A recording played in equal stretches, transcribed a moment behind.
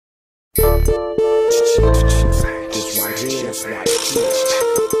This right here is right here.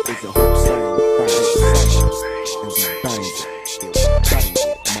 It's a Hoosayne Banggin.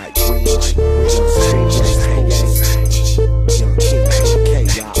 Myke Reevez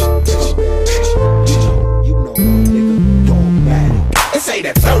Say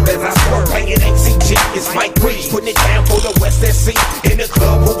that third as I swerve, hanging ACG. It's Myke Reevez, putting it down for the West SC. In the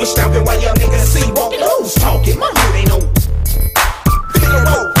club, moving, stomping while y'all niggas see. Won't lose talking, my hood ain't no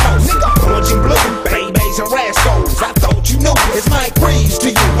Figaro, nigga. Orange and blue, babies and rascals. I thought you knew it's Myke Reevez to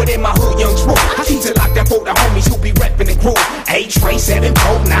you, but in my hood, young screw. I keep it locked down for the homies who be reppin' the crew. H-Ray 7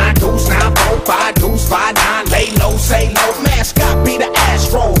 4 9 deuce 9 4 5 deuce 5 9. Lay low, say low. Mascot be the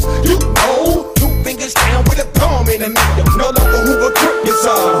Astros. You know, 2 fingers down with a thumb in the middle. No longer who a crip is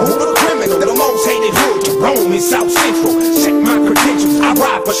who the criminal. The most hated hood to Rome in South Central. Check my credentials. I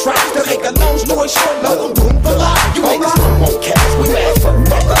ride for stripes. To make a long story short, no room for life. You niggas don't want cash. We mad for the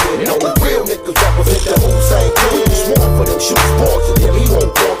fuck of it. No real niggas represent the Hoosayne crew. You sworn for them shoot sports and then he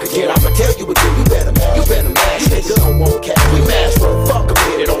won't walk again. I'ma tell you again, you better mash. Niggas don't want cash. We mash for the fuck of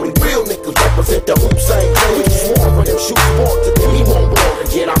it. Only real niggas represent the Hoosayne crew. You sworn for them shoot sports and then he won't walk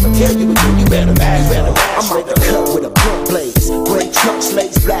again. I'ma tell you again, you better mash. I might cut with a blunt blaze, gray truck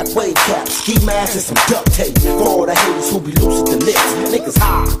slates, black wave caps, ski masks and some duct tape. For all the haters who be losing the lips. Niggas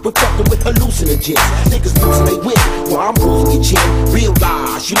high, we're fucking with hallucinogens. Niggas losing they win, while I'm losing your chin. Real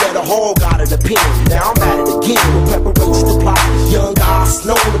lies, you let a hog out of the pen. Now I'm at it again with preparations to plot. Young guys,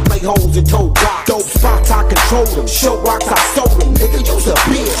 known to play holes and toe blocks. Dope spots, I control them. Show rocks, I sold them. Nigga, use a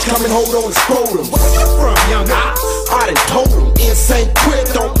bitch, come and hold on and scroll them. Where you from, young guys? I done told them. Insane quit,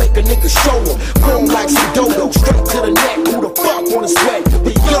 don't make a nigga show them. Grown like some dodo, straight to the neck. Who the fuck wanna sweat?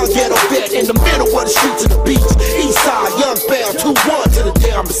 The young ghetto vet in the middle of the streets of the beach. East side, young bell, 2-1 to the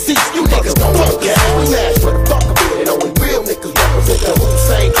damn receipts. You niggas don't fuck that. We mash for the fuck of it. Only real niggas represent the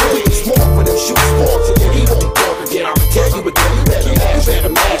Hoosayne crew. It's more for them shoot sports and then he won't walk again. I'ma tell you again, you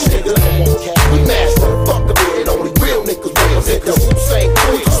better mash, nigga. We mash for the fuck of it. Only real niggas represent the Hoosayne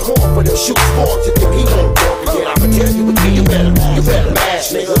crew. It's more for them shoot sports and then he won't walk again. I'ma tell you again, you better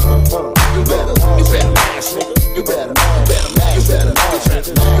mash, nigga.